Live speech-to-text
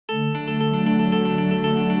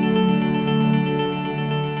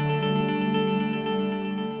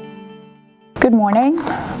Good morning.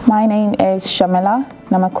 My name is Shamillah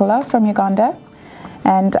Namakula from Uganda,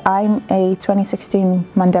 and I'm a 2016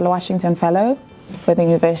 Mandela Washington Fellow for the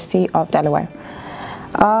University of Delaware.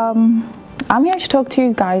 I'm here to talk to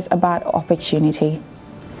you guys about opportunity.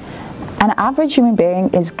 An average human being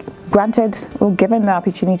is granted or given the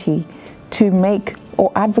opportunity to make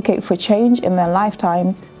or advocate for change in their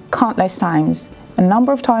lifetime countless times. A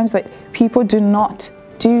number of times that people do not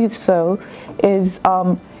do so is,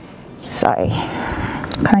 sorry,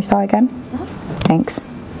 can I start again? Thanks.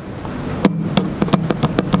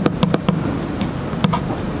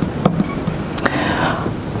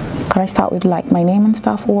 Can I start with like my name and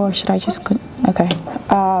stuff, or should I just, okay.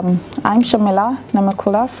 I'm Shamillah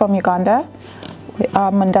Namakula from Uganda,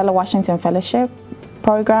 Mandela Washington Fellowship,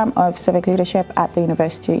 Program of Civic Leadership at the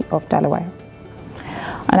University of Delaware.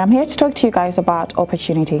 And I'm here to talk to you guys about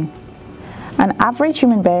opportunity. An average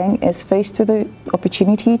human being is faced with the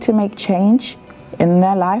opportunity to make change in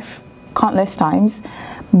their life countless times,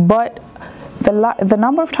 but the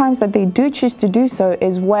number of times that they do choose to do so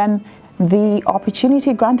is when the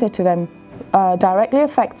opportunity granted to them directly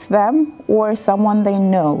affects them or someone they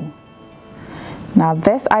know. Now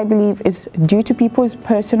this, I believe, is due to people's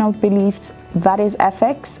personal beliefs, that is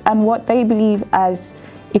ethics, and what they believe as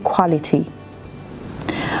equality.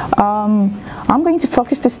 I'm going to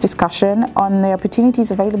focus this discussion on the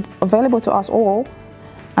opportunities available to us all,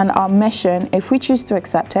 and our mission, if we choose to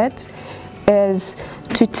accept it, is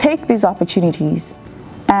to take these opportunities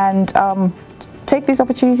and take these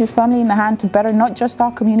opportunities firmly in the hand to better not just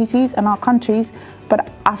our communities and our countries, but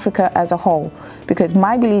Africa as a whole. Because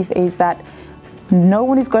my belief is that no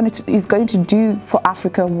one is going to do for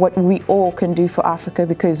Africa what we all can do for Africa,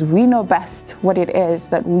 because we know best what it is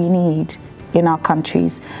that we need in our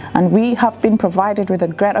countries. And we have been provided with a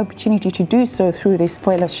great opportunity to do so through this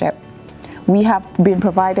fellowship. We have been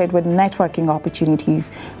provided with networking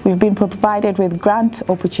opportunities. We've been provided with grant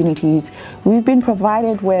opportunities. We've been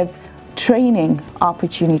provided with training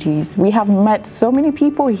opportunities. We have met so many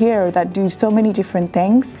people here that do so many different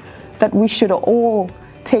things that we should all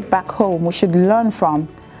take back home. We should learn from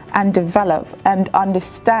and develop and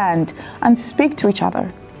understand and speak to each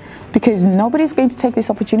other, because nobody's going to take this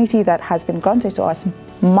opportunity that has been granted to us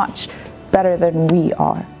much better than we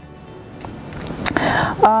are.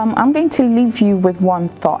 I'm going to leave you with one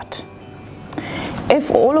thought. If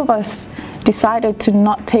all of us decided to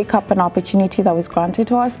not take up an opportunity that was granted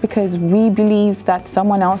to us because we believe that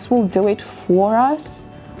someone else will do it for us,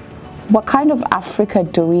 what kind of Africa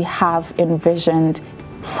do we have envisioned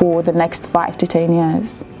for the next 5 to 10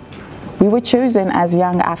 years? We were chosen as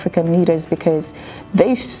young African leaders because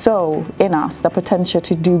they saw in us the potential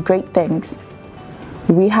to do great things.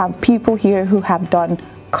 We have people here who have done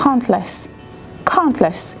countless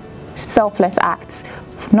selfless acts,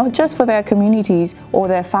 not just for their communities or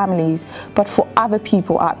their families, but for other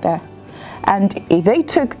people out there. And they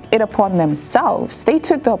took it upon themselves. They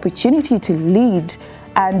took the opportunity to lead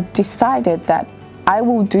and decided that I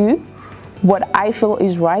will do what I feel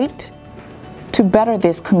is right to better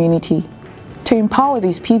this community, to empower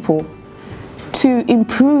these people, to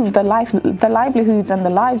improve the livelihoods and the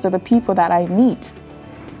lives of the people that I meet.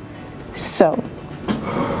 So,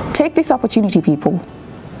 take this opportunity, people.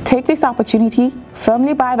 Take this opportunity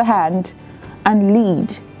firmly by the hand and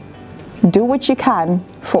lead. Do what you can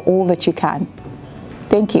for all that you can.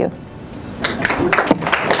 Thank you.